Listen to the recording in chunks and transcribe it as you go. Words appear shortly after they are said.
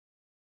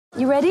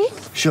You ready?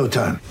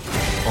 Showtime.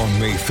 On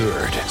May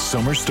 3rd,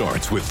 summer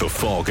starts with The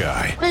Fall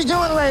Guy. Let's do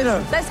it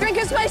later. Let's drink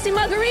a spicy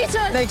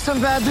margarita. Make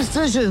some bad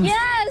decisions.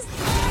 Yes!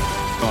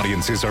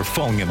 Audiences are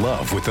falling in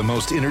love with the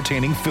most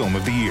entertaining film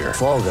of the year.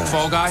 Fall Guy.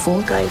 Fall Guy?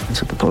 Fall guy.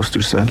 That's what the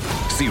poster said.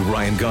 See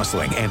Ryan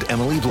Gosling and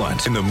Emily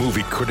Blunt in the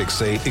movie critics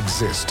say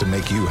exists to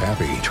make you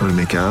happy. Trying to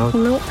make it out?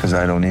 Nope. Because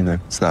I don't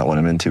either. It's not what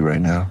I'm into right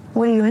now.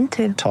 What are you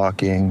into?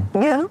 Talking.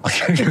 Yeah.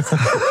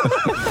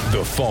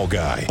 The Fall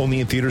Guy.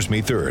 Only in theaters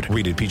May 3rd.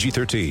 Rated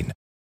PG-13.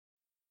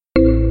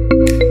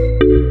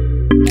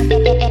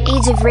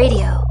 Age of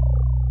Radio.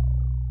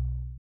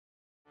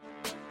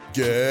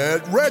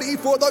 Get ready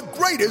for the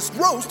greatest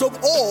roast of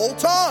all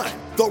time.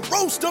 The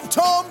Roast of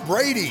Tom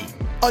Brady.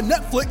 A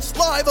Netflix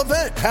live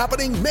event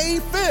happening May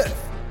 5th.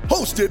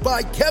 Hosted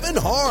by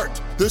Kevin Hart.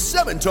 The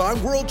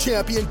 7-time world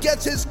champion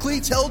gets his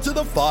cleats held to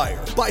the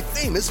fire by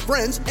famous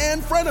friends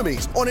and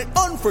frenemies on an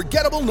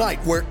unforgettable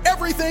night where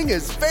everything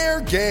is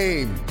fair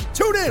game.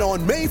 Tune in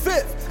on May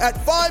 5th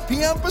at 5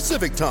 p.m.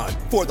 Pacific time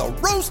for the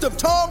Roast of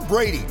Tom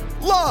Brady.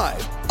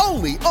 Live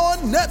only on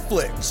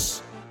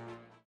Netflix.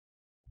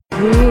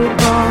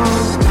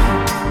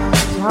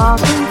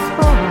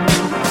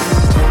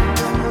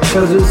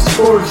 Because it's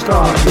Sports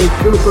Talk with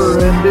Cooper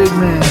and Big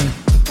Man.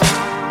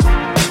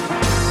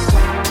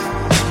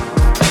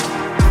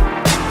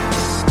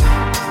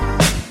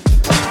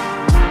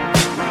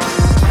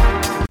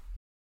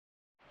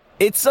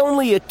 It's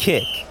only a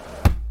kick,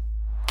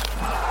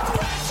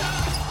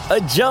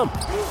 a jump,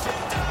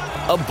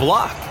 a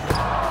block.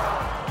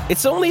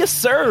 It's only a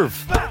serve.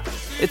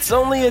 It's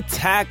only a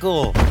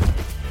tackle,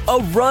 a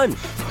run.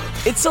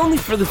 It's only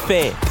for the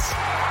fans.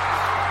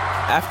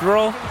 After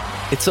all,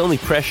 it's only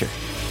pressure.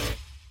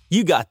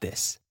 You got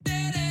this.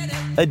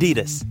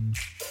 Adidas.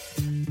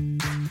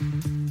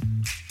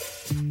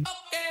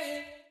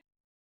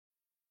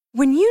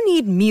 When you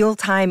need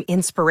mealtime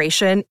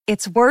inspiration,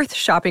 it's worth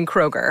shopping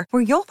Kroger,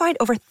 where you'll find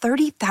over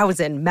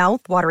 30,000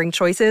 mouth-watering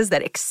choices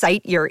that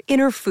excite your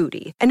inner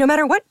foodie. And no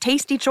matter what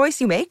tasty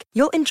choice you make,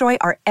 you'll enjoy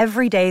our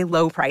everyday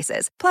low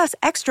prices, plus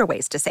extra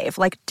ways to save,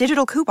 like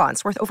digital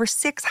coupons worth over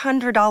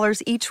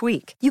 $600 each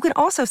week. You can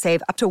also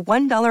save up to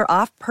 $1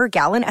 off per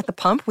gallon at the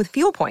pump with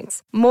fuel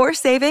points. More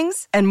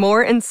savings and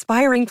more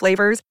inspiring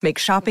flavors make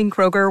shopping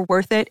Kroger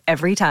worth it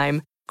every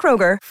time.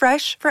 Kroger,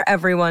 fresh for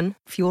everyone.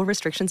 Fuel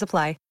restrictions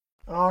apply.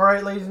 All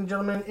right, ladies and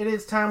gentlemen, it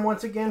is time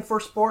once again for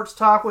Sports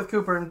Talk with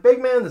Cooper and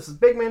Big Man. This is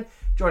Big Man.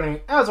 Joining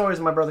me, as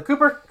always, my brother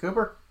Cooper.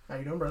 Cooper, how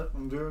you doing, brother?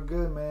 I'm doing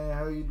good, man.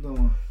 How you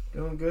doing?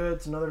 Doing good.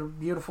 It's another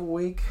beautiful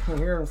week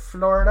here in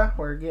Florida.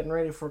 We're getting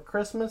ready for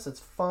Christmas. It's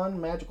fun,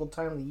 magical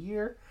time of the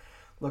year.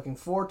 Looking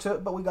forward to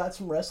it, but we got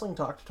some wrestling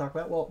talk to talk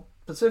about. Well,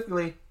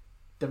 specifically,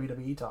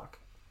 WWE talk.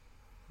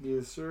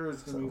 Yes, sir.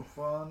 It's going to be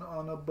fun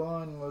on a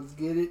bun. Let's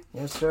get it.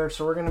 Yes, sir.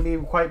 So we're going to be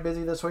quite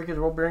busy this week as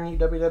we'll bring you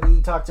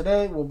WWE talk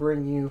today. We'll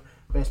bring you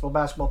baseball,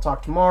 basketball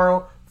talk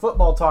tomorrow,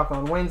 football talk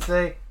on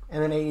Wednesday,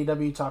 and then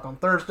AEW talk on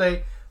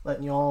Thursday.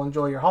 Letting you all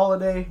enjoy your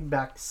holiday.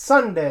 Back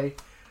Sunday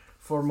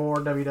for more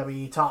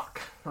WWE talk.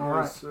 All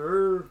right. Yes,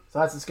 sir. So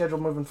that's the schedule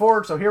moving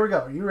forward. So here we go.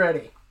 Are you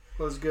ready?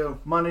 Let's go.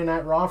 Monday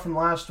Night Raw from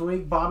last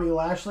week. Bobby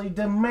Lashley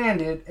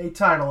demanded a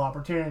title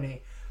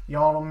opportunity. The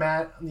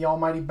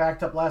Almighty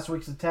backed up last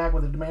week's attack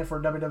with a demand for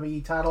a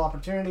WWE title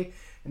opportunity,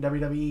 and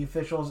WWE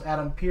officials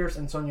Adam Pearce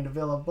and Sonya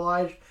Deville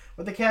obliged,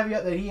 with the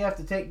caveat that he have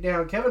to take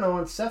down Kevin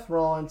Owens, Seth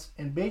Rollins,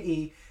 and Big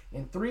E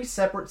in 3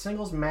 separate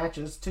singles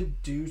matches to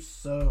do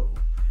so.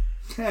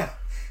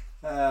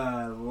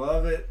 I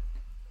love it.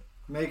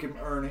 Make him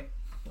earn it.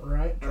 All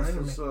right, That's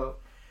what's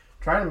up.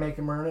 Trying to make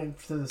him earn it,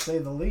 to say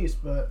the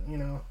least, but, you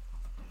know,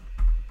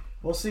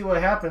 we'll see what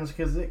happens,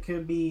 because it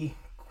could be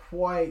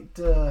quite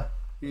the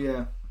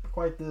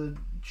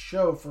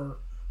show for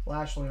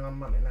Lashley on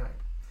Monday night.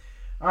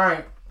 All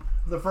right,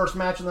 the first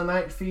match of the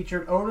night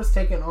featured Otis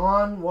taking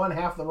on one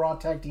half of the Raw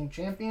Tag Team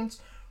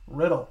Champions,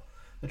 Riddle.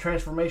 The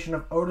transformation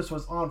of Otis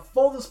was on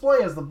full display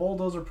as the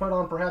Bulldozer put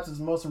on perhaps his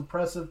most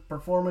impressive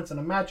performance in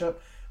a matchup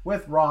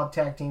with Raw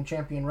Tag Team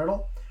Champion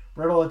Riddle.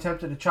 Riddle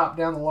attempted to chop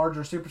down the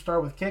larger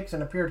superstar with kicks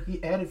and appeared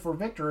headed for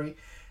victory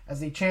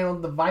as he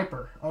channeled the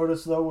Viper.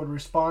 Otis, though, would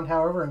respond,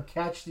 however, and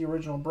catch the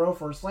original Bro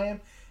for a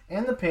slam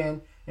and the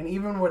pin, and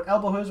even would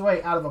elbow his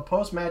way out of a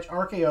post-match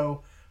RKO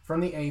from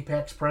the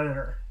Apex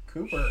Predator.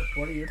 Cooper,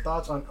 what are your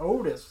thoughts on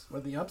Otis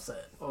with the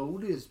upset?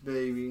 Otis,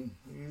 baby.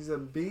 He's a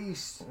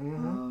beast.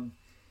 Mm-hmm.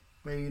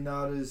 Maybe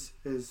not as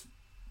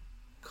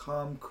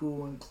calm,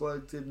 cool, and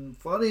collected and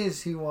funny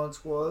as he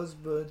once was,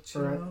 but,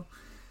 you know,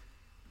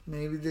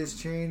 maybe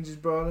this change has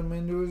brought him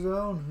into his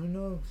own. Who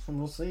knows?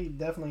 We'll see.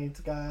 Definitely,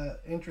 it's got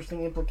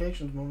interesting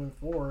implications moving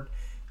forward,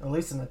 at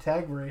least in the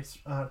tag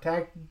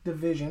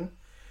division.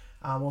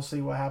 We'll see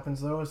what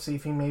happens, though. See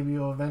if he maybe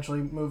will eventually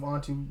move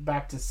on to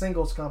back to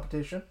singles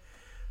competition,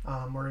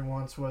 where he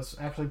once was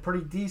actually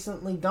pretty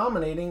decently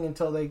dominating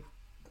until they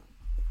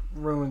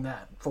ruined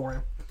that for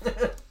him.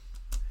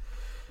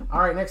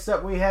 All right, next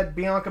up we had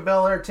Bianca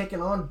Belair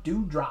taking on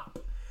Doudrop.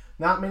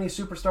 Not many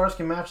superstars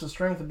can match the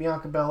strength of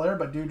Bianca Belair,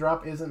 but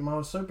Doudrop isn't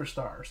most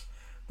superstars.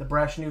 The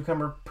brash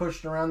newcomer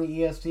pushed around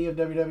the EST of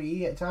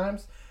WWE at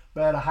times,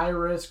 but a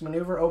high-risk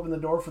maneuver opened the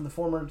door for the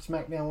former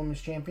SmackDown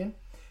Women's Champion.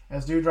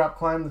 As Doudrop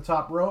climbed the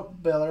top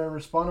rope, Belair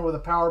responded with a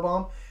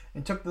powerbomb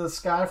and took to the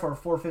sky for a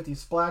 450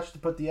 splash to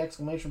put the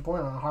exclamation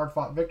point on a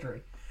hard-fought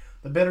victory.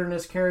 The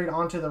bitterness carried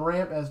onto the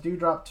ramp as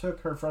Doudrop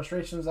took her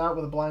frustrations out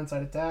with a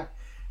blindside attack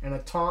and a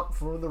taunt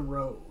for the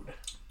road.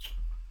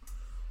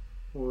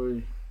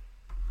 Boy.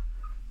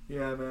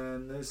 Yeah,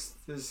 man, this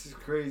is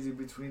crazy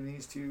between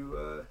these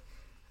two.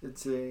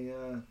 It's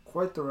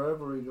quite the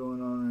rivalry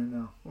going on right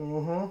now.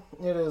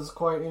 Mm-hmm. It is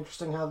quite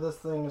interesting how this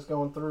thing is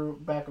going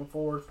through back and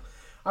forth.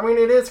 I mean,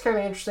 it is kind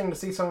of interesting to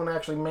see someone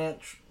actually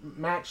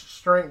match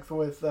strength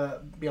with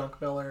Bianca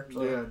Belair.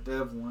 So yeah,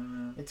 definitely,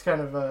 man. It's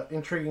kind of an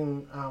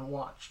intriguing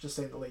watch, to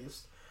say the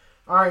least.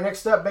 All right,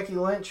 next up, Becky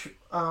Lynch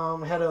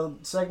had a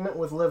segment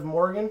with Liv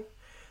Morgan.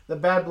 The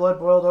bad blood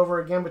boiled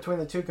over again between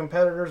the two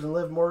competitors, and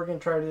Liv Morgan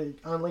tried to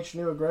unleash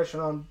new aggression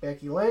on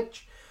Becky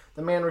Lynch.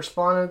 The man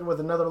responded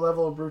with another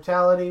level of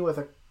brutality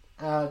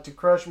to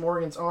crush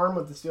Morgan's arm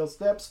with the steel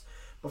steps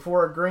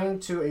before agreeing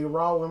to a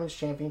Raw Women's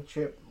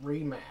Championship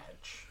rematch.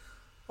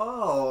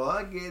 Oh,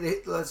 I get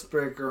it. Let's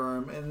break her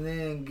arm and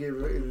then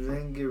give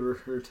her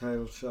her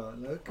title shot.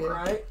 Okay.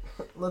 Right.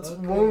 Let's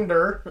wound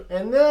her,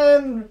 and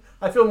then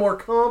I feel more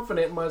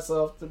confident in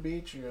myself to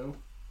beat you.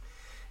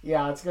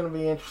 Yeah, it's going to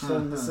be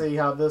interesting to see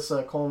how this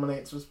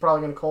culminates. It's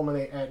probably going to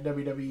culminate at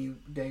WWE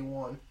Day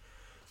 1.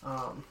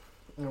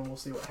 And we'll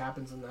see what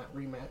happens in that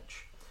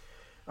rematch.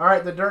 All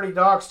right, the Dirty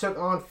Dogs took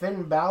on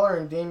Finn Balor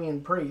and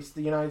Damian Priest.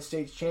 The United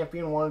States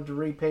champion wanted to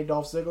repay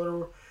Dolph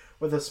Ziggler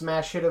with a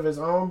smash hit of his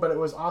own, but it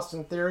was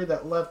Austin Theory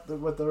that left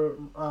with the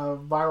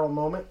viral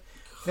moment.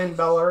 Finn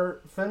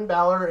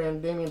Balor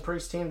and Damian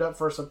Priest teamed up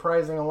for a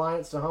surprising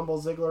alliance to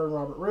humble Ziggler and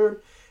Robert Roode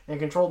and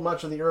controlled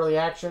much of the early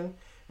action.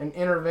 An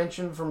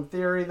intervention from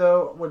Theory,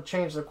 though, would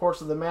change the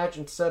course of the match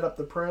and set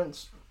the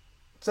Prince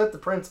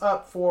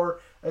up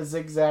for a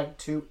zigzag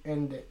to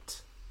end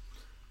it.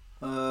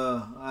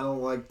 I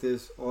don't like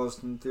this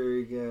Austin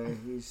Theory guy.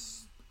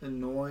 He's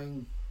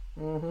annoying,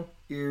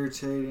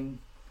 irritating.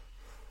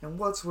 And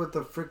what's with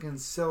the freaking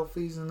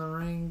selfies in the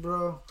ring,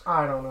 bro?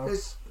 I don't know.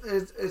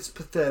 It's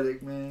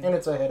pathetic, man. And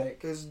it's a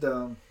headache. It's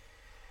dumb.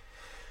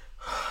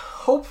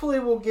 Hopefully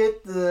we'll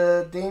get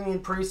the Damian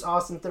Priest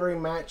Austin Theory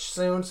match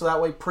soon, so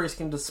that way Priest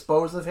can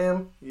dispose of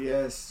him.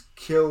 Yes,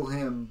 kill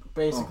him.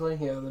 Basically,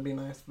 yeah, that'd be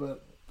nice.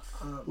 But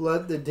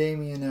let the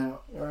Damian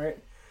out. All right,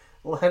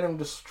 let him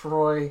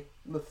destroy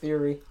the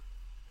Theory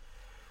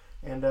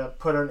and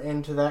put an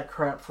end to that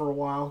crap for a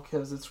while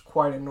because it's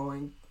quite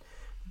annoying.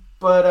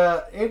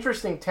 But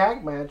interesting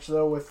tag match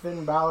though with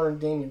Finn Balor and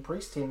Damian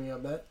Priest teaming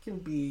up. That can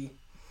be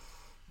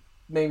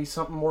maybe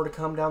something more to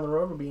come down the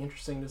road. Would be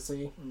interesting to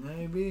see.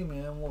 Maybe,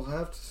 man. We'll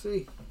have to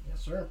see.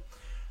 Yes, sir.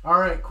 All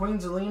right, Queen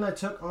Zelina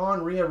took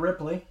on Rhea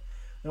Ripley.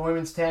 The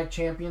women's tag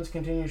champions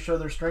continue to show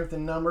their strength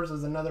in numbers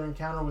as another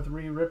encounter with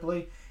Rhea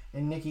Ripley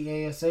and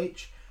Nikki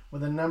ASH.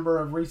 With a number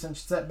of recent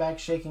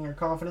setbacks shaking her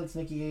confidence,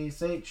 Nikki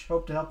ASH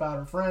hoped to help out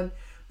her friend,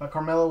 but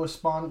Carmella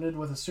responded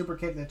with a super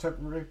kick that took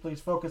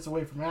Ripley's focus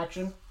away from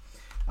action.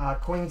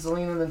 Queen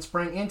Zelina then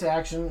sprang into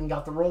action and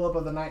got the roll-up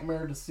of the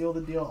Nightmare to seal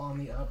the deal on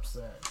the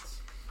upset.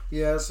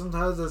 Yeah,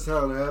 sometimes that's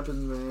how it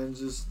happens, man.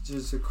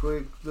 Just a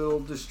quick little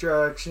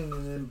distraction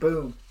and then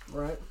boom.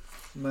 Right.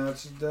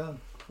 Match is done.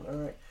 All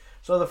right.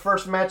 So the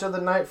first match of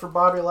the night for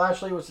Bobby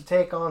Lashley was to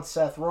take on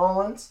Seth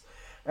Rollins.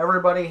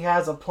 Everybody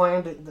has a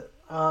plan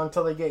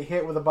until they get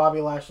hit with a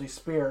Bobby Lashley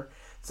spear.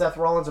 Seth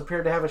Rollins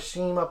appeared to have a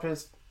scheme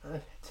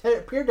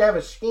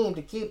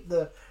to keep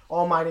the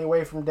Almighty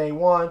away from Day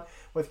 1,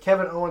 with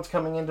Kevin Owens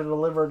coming in to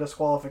deliver a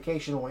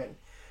disqualification win.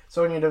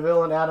 Sonya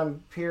Deville and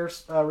Adam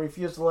Pearce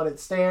refused to let it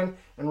stand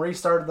and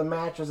restarted the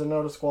match as a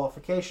no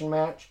disqualification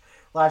match.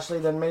 Lashley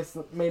then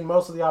made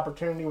most of the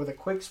opportunity with a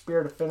quick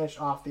spear to finish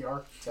off the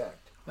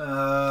Architect.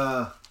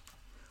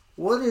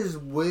 What is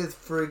with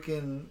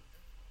freaking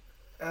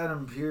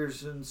Adam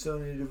Pearce and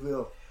Sonya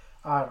Deville?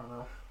 I don't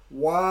know.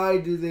 Why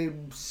do they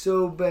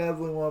so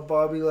badly want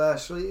Bobby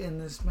Lashley in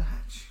this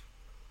match?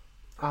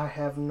 I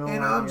have no idea.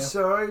 And I'm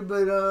sorry,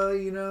 but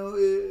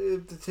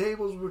if the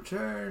tables were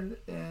turned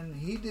and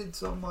he did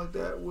something like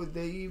that, would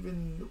they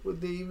even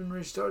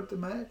restart the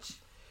match?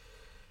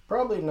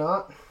 Probably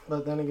not.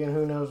 But then again,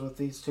 who knows with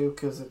these two?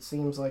 Because it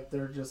seems like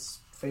they're just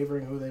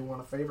favoring who they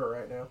want to favor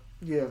right now.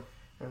 Yeah,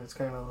 and it's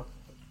kind of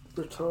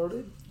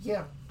retarded.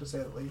 Yeah, to say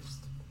the least.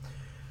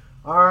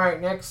 All right,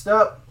 next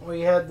up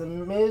we had The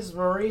Miz,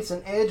 Maurice,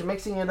 and Edge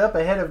mixing it up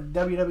ahead of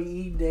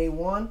WWE Day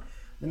 1.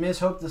 The Miz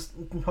hoped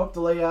to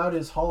lay out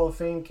his Hall of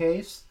Fame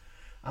case,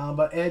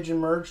 but Edge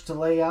emerged to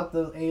lay out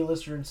the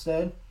A-lister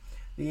instead.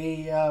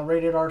 The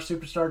Rated R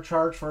Superstar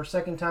charged for a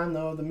second time,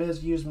 though The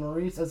Miz used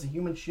Maurice as a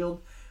human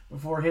shield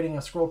before hitting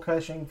a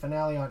scroll-crushing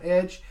finale on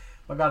Edge,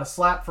 but got a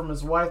slap from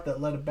his wife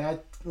that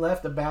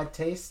left a bad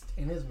taste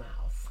in his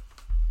mouth.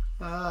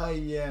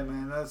 Yeah,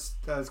 man,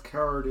 that's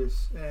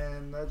cowardice,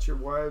 and that's your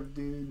wife,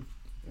 dude.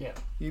 Yeah.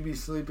 You be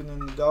sleeping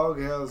in the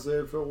doghouse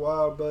there for a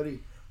while,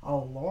 buddy. A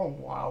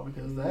long while,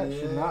 because that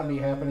should not be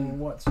happening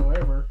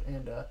whatsoever.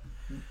 And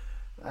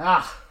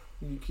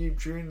You keep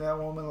treating that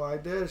woman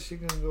like that, she's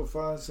going to go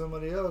find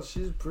somebody else.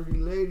 She's a pretty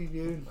lady,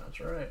 dude. That's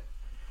right.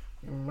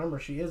 And remember,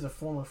 she is a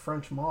former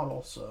French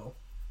model, so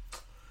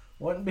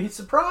wouldn't be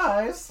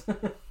surprised.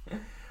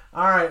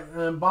 All right,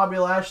 and Bobby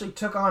Lashley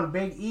took on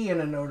Big E in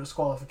a no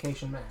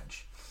disqualification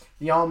match.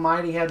 The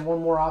Almighty had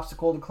one more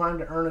obstacle to climb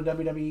to earn a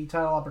WWE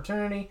title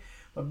opportunity,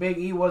 but Big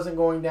E wasn't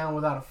going down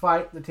without a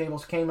fight. The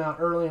tables came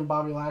out early, and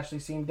Bobby Lashley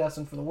seemed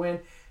destined for the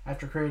win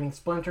after creating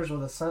splinters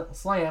with a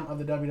slam of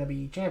the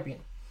WWE champion.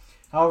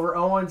 However,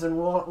 Owens and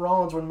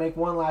Rollins would make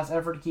one last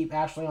effort to keep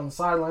Ashley on the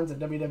sidelines at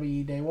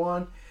WWE Day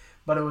 1,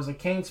 but it was a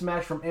cane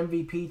smash from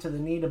MVP to the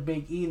knee to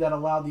Big E that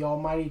allowed the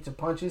Almighty to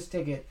punch his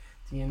ticket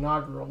to the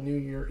inaugural New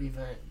Year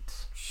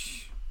event.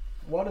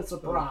 What a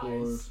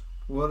surprise.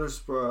 What a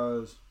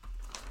surprise.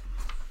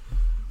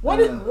 Why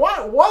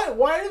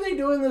are they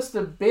doing this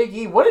to Big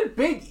E? Who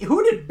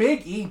did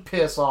Big E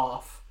piss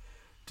off?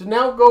 To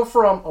now go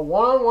from a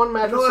one-on-one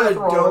match with Seth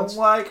Rollins.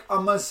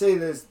 I'm going to say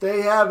this.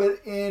 They have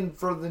it in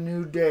for the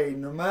New Day.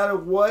 No matter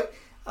what,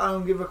 I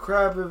don't give a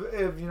crap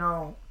if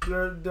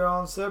they're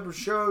on separate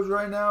shows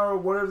right now or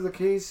whatever the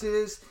case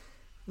is.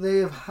 They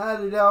have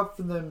had it out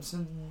for them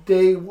since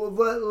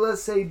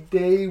let's say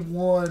day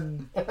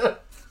one.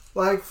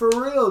 Like, for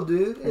real,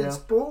 dude. It's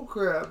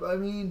bullcrap. I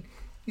mean,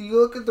 you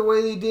look at the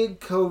way they did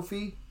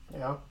Kofi.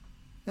 Yeah.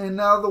 And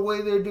now the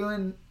way they're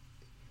doing,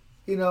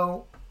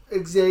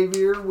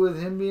 Xavier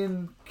with him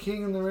being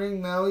King of the Ring.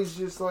 Now he's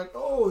just like,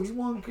 oh, he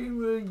won King of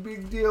the Ring,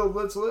 big deal.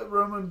 Let's let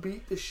Roman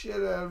beat the shit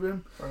out of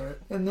him. Right.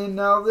 And then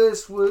now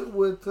this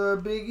with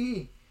Big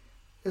E.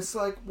 It's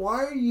like,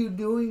 why are you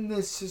doing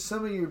this to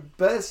some of your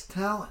best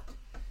talent?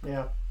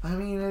 Yeah. I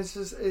mean, it's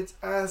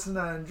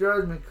asinine. It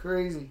drives me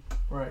crazy.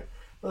 Right.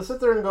 Let's sit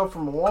there and go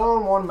from a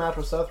one-on-one match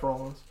with Seth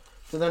Rollins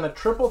to then a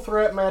triple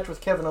threat match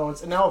with Kevin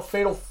Owens, and now a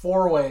fatal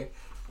four-way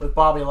with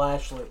Bobby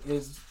Lashley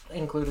is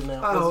included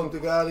now. I hope to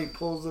God he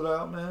pulls it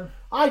out, man.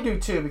 I do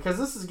too, because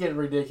this is getting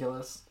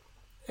ridiculous.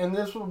 And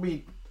this will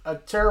be a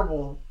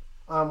terrible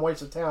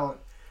waste of talent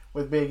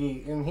with Big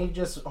E. And he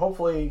just,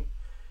 hopefully,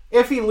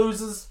 if he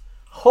loses,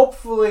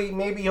 hopefully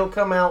maybe he'll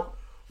come out,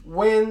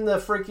 win the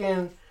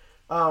freaking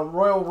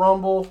Royal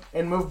Rumble,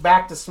 and move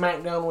back to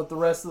SmackDown with the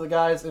rest of the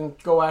guys and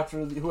go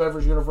after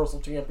whoever's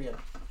Universal Champion.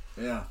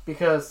 Yeah.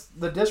 Because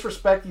the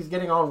disrespect he's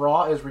getting on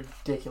Raw is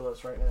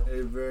ridiculous right now.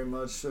 It very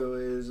much so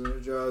is, and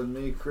it drives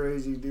me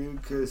crazy,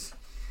 dude, because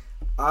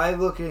I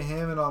look at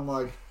him and I'm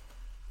like,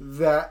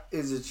 that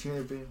is a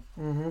champion.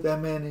 Mm-hmm. That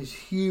man is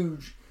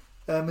huge.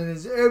 That man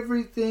is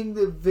everything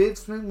that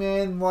Vince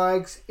McMahon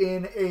likes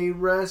in a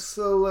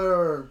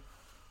wrestler.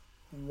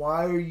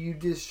 Why are you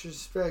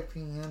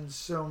disrespecting him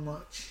so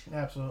much?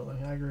 Absolutely.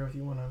 I agree with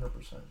you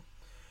 100%.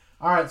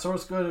 All right, so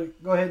let's go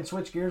ahead and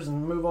switch gears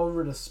and move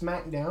over to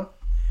SmackDown.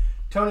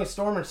 Toni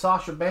Storm and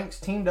Sasha Banks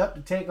teamed up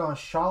to take on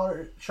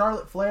Charlotte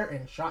Flair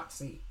and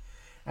Shotzi.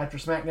 After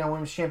SmackDown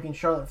Women's Champion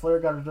Charlotte Flair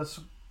got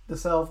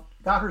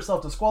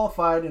herself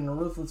disqualified in a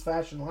ruthless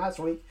fashion last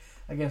week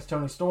against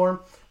Toni Storm,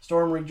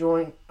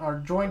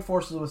 joined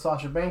forces with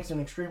Sasha Banks in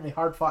an extremely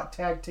hard-fought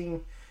tag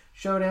team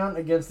showdown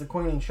against the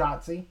Queen and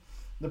Shotzi.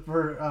 The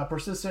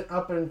persistent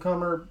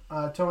up-and-comer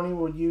Toni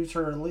would use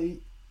her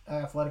elite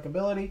athletic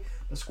ability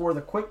to score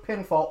the quick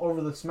pinfall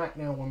over the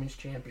SmackDown Women's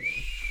Champion.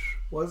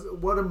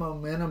 What a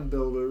momentum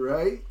builder,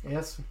 right?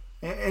 Yes.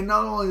 And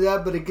not only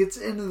that, but it gets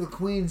into the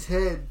Queen's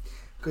head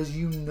because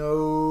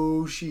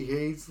she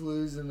hates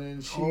losing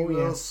and she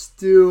will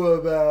stew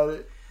about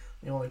it.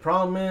 The only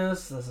problem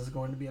is this is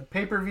going to be a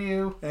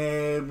pay-per-view.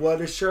 And what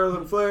does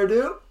Charlotte Flair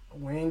do?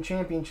 Win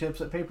championships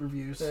at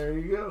pay-per-views. There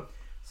you go.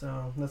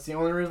 So that's the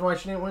only reason why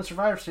she didn't win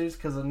Survivor Series,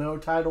 because the no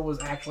title was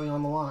actually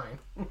on the line.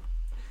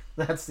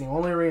 That's the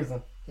only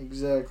reason.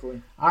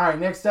 Exactly. Alright,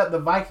 next up, the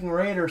Viking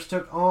Raiders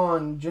took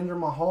on Jinder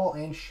Mahal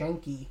and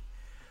Shanky.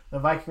 The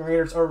Viking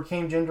Raiders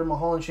overcame Jinder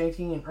Mahal and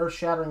Shanky in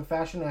earth-shattering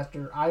fashion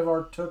after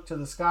Ivar took to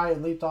the sky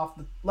and leapt off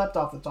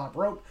the top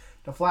rope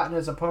to flatten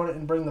his opponent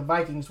and bring the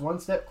Vikings one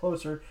step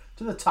closer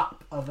to the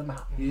top of the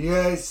mountain.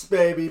 Yes,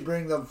 baby,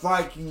 bring the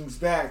Vikings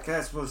back.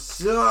 That's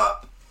what's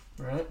up.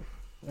 Right?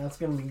 That's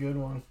going to be a good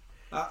one.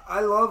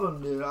 I love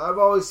them, dude. I've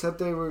always thought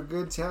they were a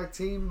good tag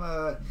team.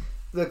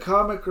 The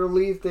comic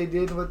relief they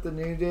did with the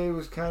New Day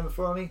was kind of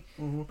funny.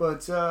 Mm-hmm.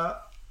 But I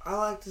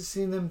like to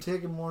see them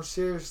take it more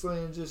seriously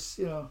and just,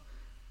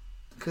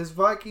 because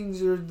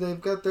Vikings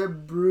they've got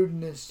that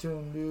broodness to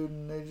them, dude,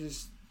 and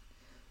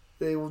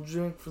they will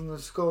drink from the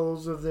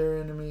skulls of their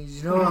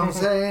enemies. You know what I'm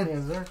saying?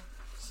 Yes, sir.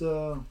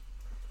 So,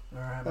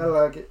 all right, I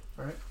like it.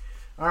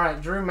 All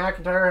right. Drew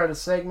McIntyre had a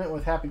segment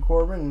with Happy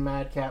Corbin and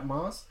Madcap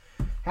Moss.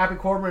 Happy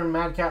Corbin and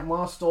Madcap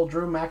Moss stole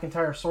Drew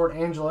McIntyre's sword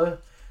Angela,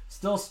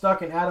 still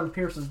stuck in Adam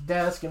Pearce's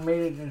desk, and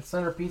made it a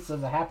centerpiece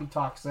of the Happy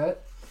Talk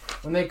set.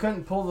 When they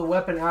couldn't pull the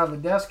weapon out of the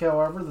desk,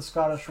 however, the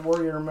Scottish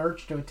Warrior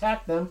emerged to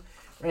attack them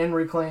and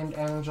reclaimed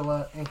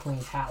Angela and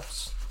cleaned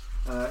house.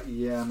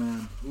 Yeah,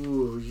 man.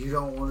 Ooh, you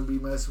don't want to be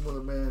messing with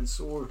a man's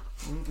sword.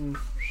 Mm-mm.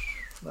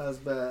 That's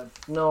bad.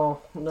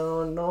 No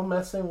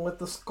messing with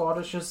the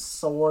Scottish's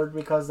sword,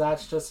 because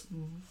that's just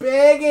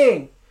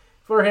begging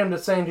for him to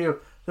send you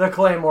the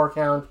Claymore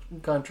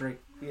country.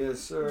 Yes,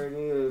 sir, it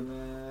is,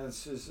 man.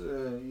 It's just,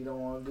 you don't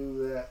want to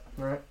do that.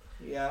 Right.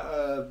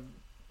 Yeah,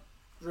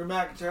 Drew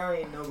McIntyre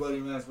ain't nobody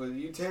mess with.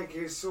 You take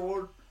his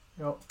sword.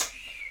 Yep.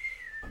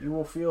 You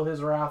will feel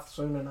his wrath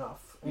soon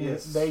enough. And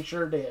yes. They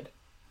sure did.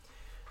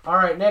 All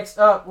right, next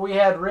up, we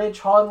had Ridge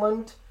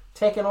Holland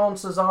taking on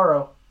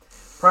Cesaro.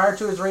 Prior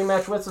to his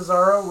rematch with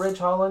Cesaro, Ridge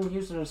Holland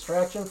used a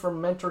distraction from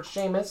mentor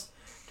Sheamus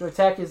to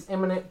attack his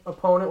imminent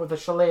opponent with a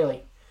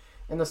shillelagh.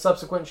 In the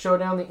subsequent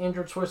showdown, the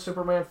injured Swiss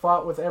Superman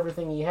fought with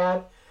everything he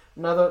had.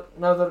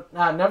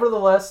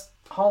 Nevertheless,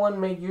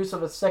 Holland made use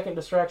of a second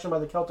distraction by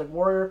the Celtic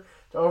Warrior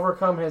to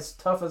overcome his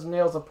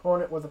tough-as-nails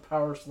opponent with a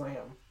power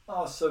slam.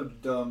 Oh, so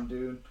dumb,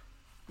 dude.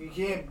 You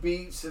can't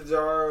beat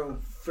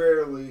Cesaro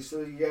fairly,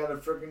 so you gotta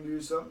freaking do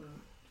something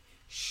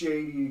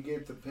shady to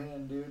get the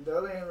pin, dude.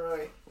 That ain't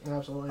right.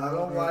 Absolutely. I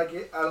don't like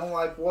it. I don't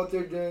like what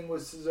they're doing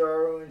with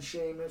Cesaro and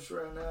Sheamus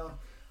right now.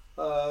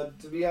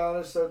 To be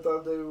honest, I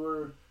thought they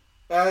were,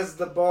 as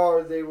the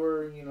bar, they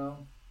were,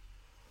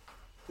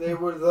 they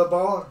were the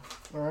bar.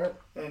 All right.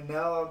 And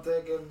now I'm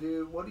thinking,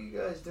 dude, what are you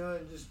guys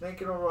doing? Just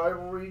making a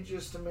rivalry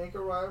just to make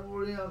a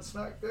rivalry on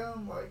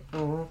SmackDown? Like,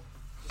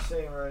 just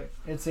ain't right.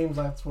 It seems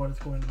that's what it's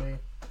going to be.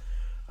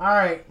 All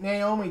right,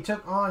 Naomi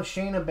took on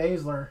Shayna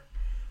Baszler.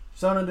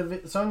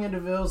 Sonya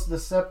Deville's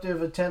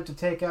deceptive attempt to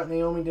take out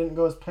Naomi didn't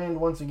go as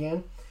planned once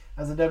again,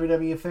 as the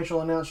WWE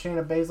official announced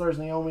Shayna Baszler as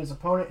Naomi's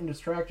opponent and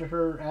distracted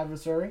her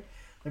adversary.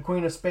 The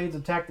Queen of Spades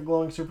attacked the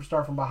glowing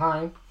superstar from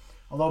behind.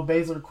 Although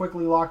Baszler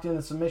quickly locked in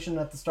the submission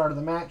at the start of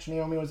the match,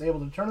 Naomi was able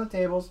to turn the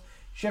tables,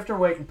 shift her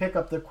weight, and pick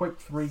up the quick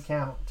 3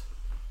 count.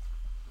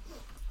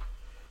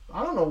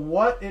 I don't know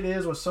what it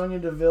is with Sonya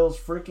Deville's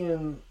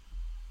freaking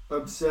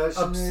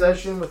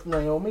obsession with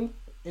Naomi.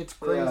 It's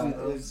crazy,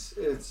 though.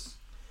 It's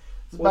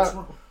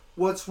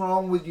what's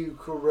wrong with you,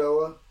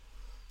 Corella?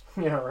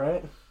 Yeah,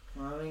 right?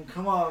 I mean,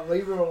 come on,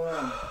 leave her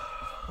alone.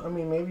 I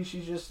mean, maybe she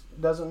just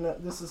doesn't know.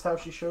 This is how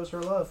she shows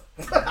her love.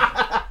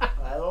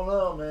 I don't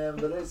know, man,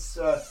 but it's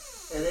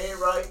it ain't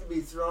right to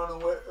be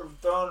throwing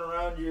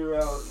around your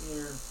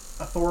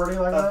authority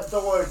like that.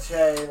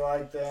 Authority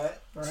like that.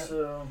 Right.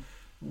 So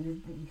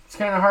it's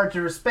kind of hard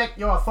to respect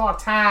your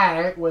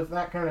authority with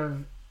that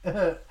kind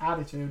of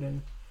attitude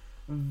and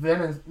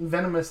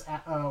venomous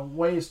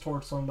ways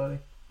towards somebody.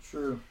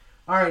 True.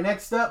 All right,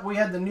 next up, we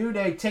had the New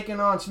Day taking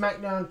on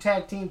SmackDown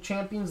Tag Team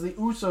Champions, the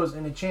Usos,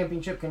 in a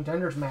Championship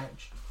Contenders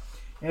match.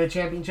 In a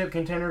Championship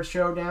Contenders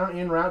showdown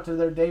en route to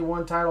their Day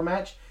 1 title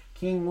match,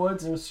 King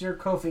Woods and Sir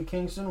Kofi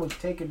Kingston would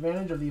take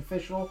advantage of the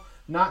official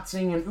not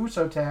seeing an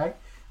Uso tag.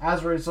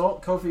 As a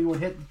result, Kofi would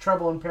hit the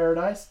Trouble in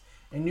Paradise,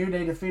 and New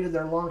Day defeated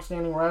their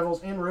long-standing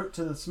rivals en route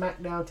to the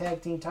SmackDown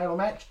Tag Team title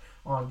match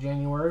on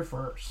January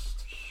 1st.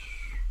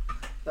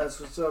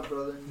 That's what's up,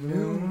 brother.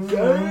 New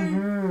Day.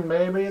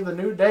 Maybe the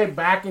New Day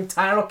back in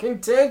title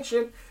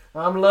contention.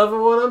 I'm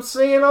loving what I'm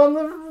seeing on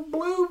the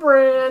blue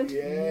brand.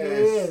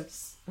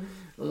 Yes.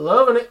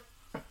 Loving it.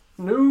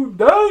 New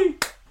Day.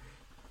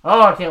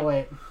 Oh, I can't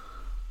wait.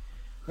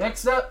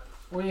 Next up,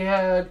 we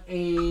had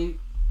a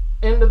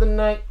end of the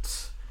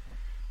night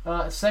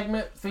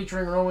segment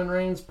featuring Roman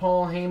Reigns,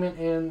 Paul Heyman,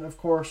 and, of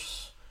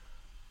course,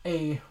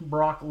 a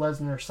Brock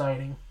Lesnar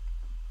sighting.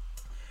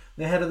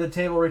 The head of the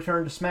table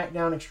returned to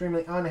SmackDown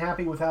extremely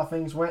unhappy with how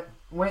things went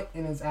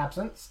in his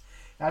absence.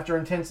 After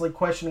intensely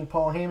questioning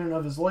Paul Heyman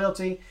of his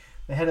loyalty,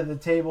 the head of the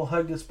table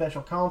hugged his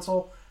special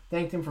counsel,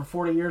 thanked him for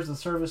 40 years of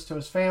service to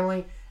his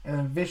family, and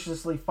then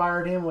viciously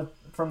fired him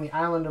from the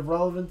island of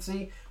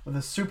relevancy with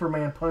a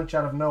Superman punch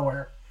out of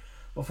nowhere.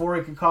 Before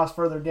he could cause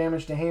further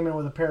damage to Heyman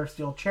with a pair of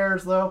steel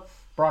chairs, though,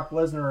 Brock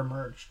Lesnar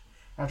emerged.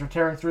 After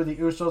tearing through the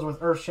Usos with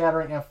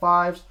earth-shattering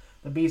F5s,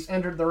 the Beast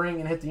entered the ring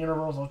and hit the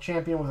Universal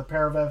Champion with a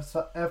pair of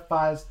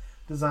F5s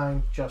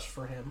designed just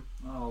for him.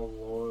 Oh,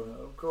 Lord.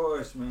 Of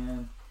course,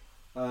 man.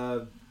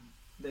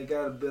 They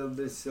got to build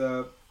this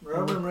up.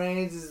 Roman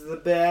Reigns is the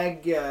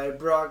bad guy.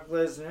 Brock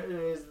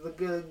Lesnar is the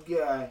good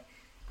guy.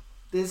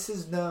 This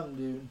is dumb,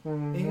 dude.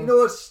 And you know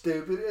what's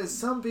stupid? Is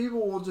some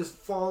people will just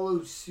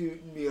follow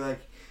suit and be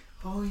like,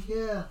 oh,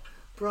 yeah,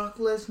 Brock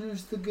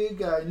Lesnar's the good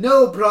guy.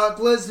 No, Brock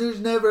Lesnar's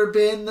never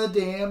been the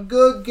damn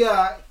good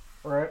guy.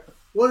 Right.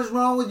 What is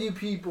wrong with you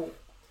people?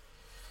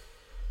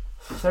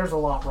 There's a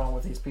lot wrong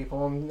with these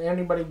people. And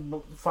anybody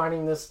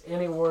finding this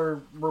anywhere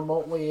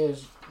remotely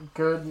as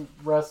good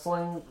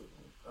wrestling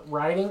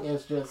writing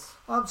is just...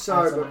 I'm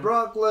sorry, but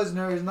Brock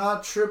Lesnar is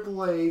not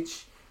Triple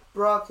H.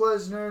 Brock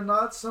Lesnar,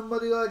 not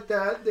somebody like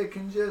that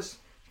can just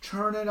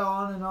turn it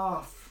on and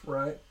off.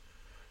 Right.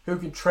 Who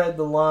can tread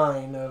the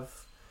line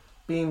of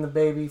being the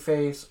baby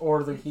face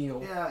or the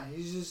heel. Yeah,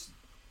 he's just...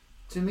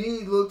 To me,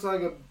 he looks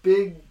like a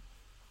big...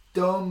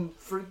 dumb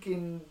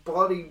freaking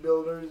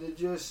bodybuilder that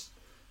just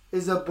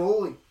is a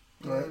bully.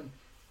 Right. And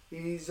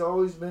he's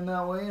always been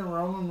that way, and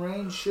Roman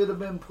Reigns should have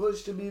been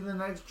pushed to be the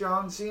next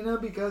John Cena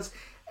because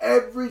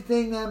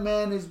everything that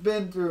man has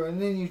been through,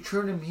 and then you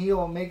turn him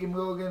heel and make him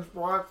go against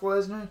Brock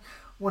Lesnar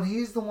when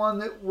he's the one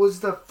that was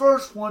the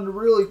first one to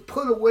really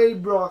put away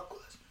Brock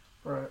Lesnar.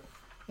 Right.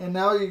 And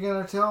now you're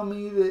going to tell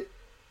me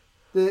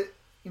that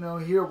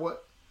here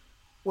what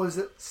was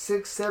it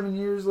 6-7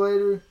 years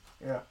later?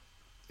 Yeah.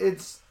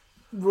 It's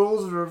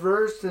roles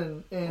reversed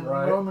and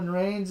Right. Roman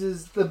Reigns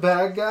is the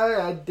bad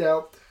guy. I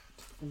doubt that.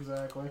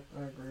 Exactly.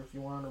 I agree with you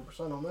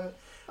 100% on that.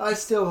 I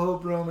still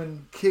hope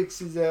Roman kicks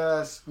his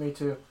ass Me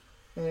too.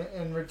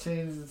 and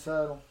retains the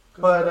title.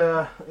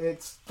 But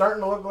it's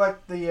starting to look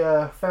like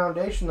the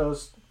foundation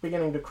is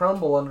beginning to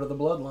crumble under the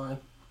bloodline.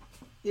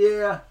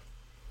 Yeah,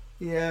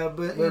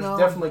 but There's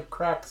definitely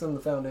cracks in the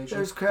foundation.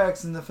 there's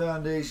cracks in the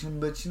foundation.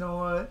 But you know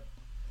what?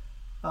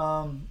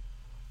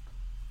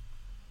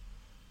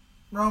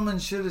 Roman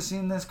should have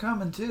seen this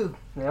coming too.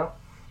 Yeah.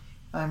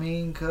 I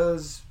mean,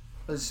 because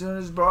as soon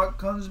as Brock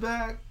comes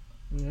back,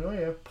 Oh,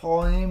 yeah.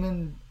 Paul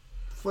Heyman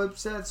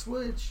flips that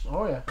switch.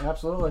 Oh, yeah.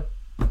 Absolutely.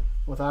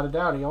 Without a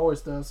doubt. He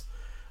always does.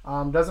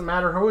 Doesn't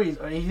matter who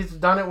he's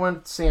done it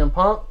with CM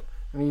Punk,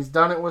 and he's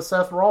done it with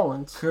Seth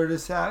Rollins.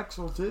 Curtis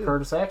Axel too.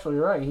 Curtis Axel,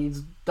 you're right.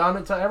 He's done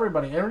it to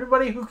everybody.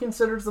 Everybody who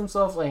considers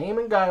themselves a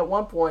Heyman guy at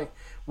one point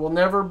will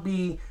never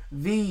be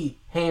the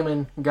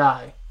Heyman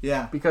guy.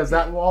 Yeah. Because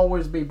that will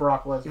always be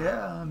Brock Lesnar.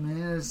 Yeah, I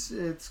mean,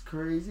 it's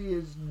crazy.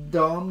 It's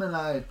dumb, and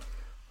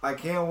I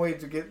can't wait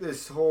to get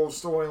this whole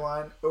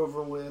storyline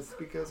over with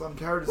because I'm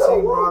tired of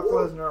seeing Brock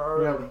Lesnar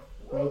already.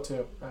 Yeah, me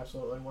too.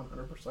 Absolutely,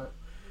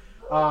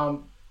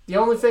 100%. The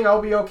only thing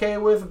I'll be okay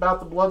with about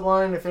the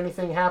bloodline, if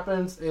anything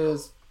happens,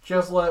 is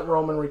just let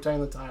Roman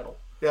retain the title.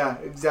 Yeah,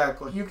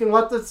 exactly. You can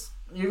let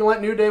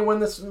New Day win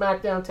the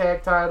SmackDown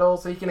tag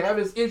titles. He can have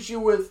his issue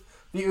with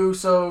the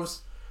Usos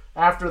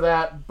after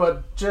that,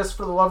 but just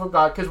for the love of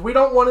God, because we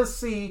don't want to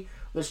see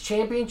this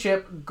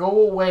championship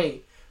go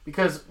away.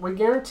 Because we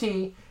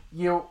guarantee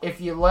you,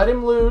 if you let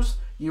him lose,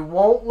 you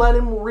won't let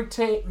him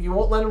retain. You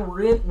won't let him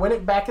win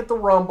it back at the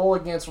Rumble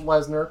against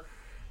Lesnar,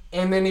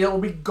 and then it'll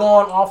be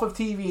gone off of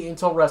TV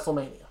until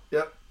WrestleMania.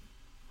 Yep.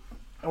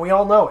 And we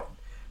all know it.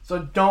 So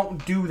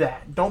don't do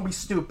that. Don't be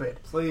stupid.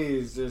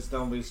 Please, just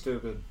don't be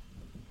stupid.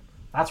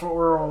 That's what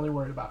we're only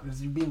worried about,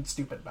 is you being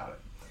stupid about it.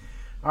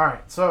 All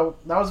right, so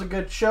that was a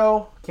good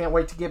show. Can't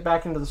wait to get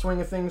back into the swing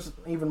of things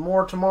even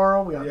more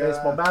tomorrow. We got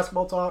baseball,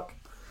 basketball talk.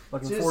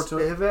 Looking forward to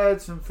it. Have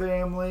had some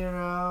family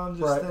around,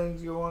 just Right.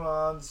 things going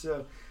on.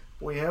 So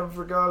we haven't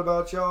forgot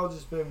about y'all.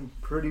 Just been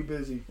pretty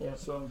busy. Yeah.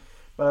 So,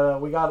 But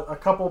we got a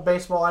couple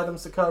baseball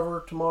items to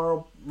cover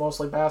tomorrow,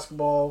 mostly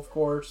basketball, of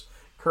course.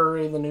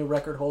 Curry, the new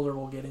record holder,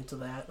 we'll get into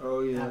that.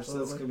 oh yes,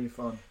 Absolutely. that's gonna be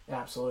fun.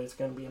 Absolutely, it's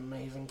going to be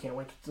amazing. Can't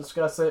wait to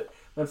discuss it.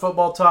 Then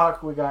football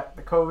talk. We got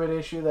the COVID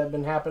issue that had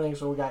been happening,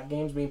 so we got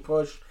games being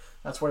pushed.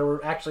 That's why we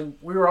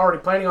were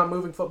already planning on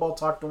moving football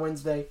talk to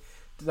Wednesday.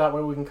 That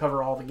way we can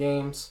cover all the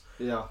games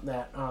Yeah.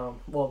 that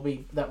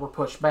that were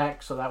pushed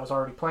back. So that was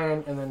already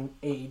planned. And then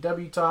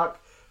AEW talk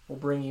will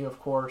bring you, of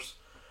course,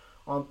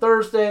 on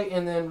Thursday.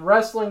 And then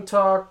wrestling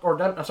talk,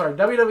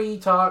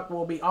 WWE talk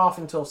will be off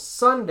until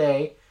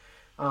Sunday.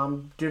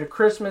 Due to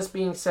Christmas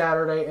being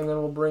Saturday, and then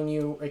we'll bring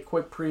you a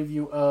quick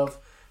preview of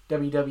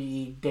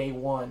WWE Day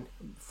 1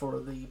 for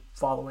the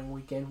following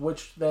weekend,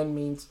 which then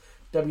means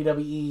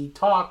WWE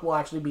Talk will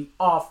actually be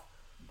off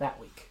that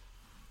week.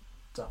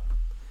 So,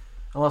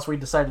 unless we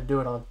decide to do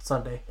it on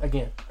Sunday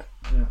again.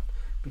 Yeah.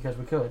 Because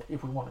we could,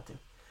 if we wanted to.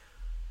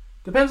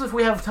 Depends if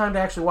we have time to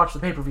actually watch the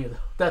pay-per-view, though.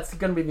 That's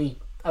going to be the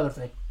other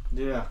thing.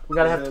 Yeah. We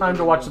got to have time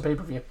to watch the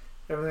pay-per-view.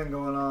 Everything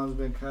going on has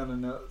been kind of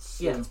nuts.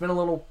 So. Yeah, it's been a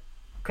little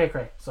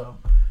cray-cray. So,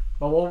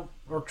 but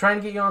we're trying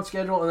to get you on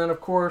schedule, and then of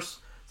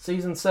course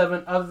season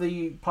 7 of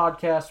the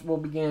podcast will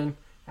begin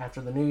after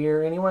the new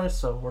year anyway.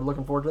 So we're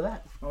looking forward to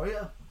that. Oh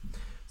yeah.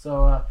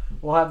 So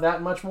we'll have that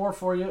and much more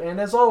for you.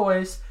 And as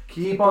always,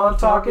 keep on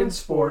talking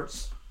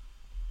sports.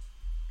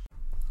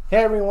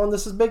 Hey everyone,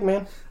 this is Big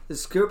Man. This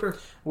is Cooper.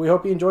 We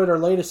hope you enjoyed our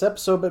latest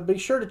episode, but be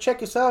sure to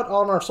check us out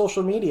on our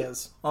social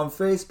medias. On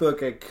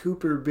Facebook at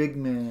Cooper Big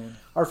Man.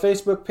 Our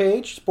Facebook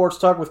page, Sports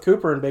Talk with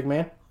Cooper and Big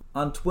Man.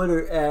 On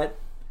Twitter at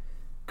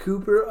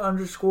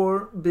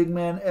Cooper_Big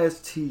Man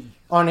ST.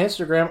 On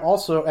Instagram,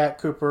 also at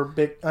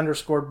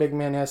Cooper_Big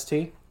Man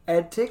ST.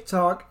 At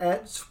TikTok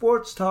at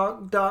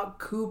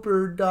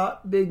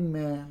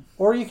sportstalk.cooper.bigman.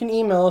 Or you can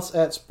email us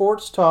at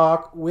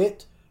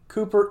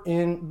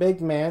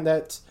sportstalkwithCooperandBigman.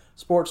 That's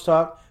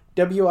sportstalk,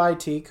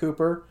 WIT,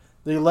 Cooper,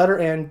 the letter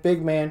N,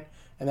 Big Man,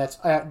 and that's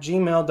at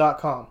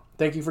gmail.com.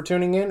 Thank you for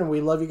tuning in, and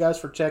we love you guys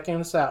for checking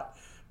us out.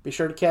 Be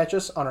sure to catch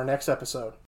us on our next episode.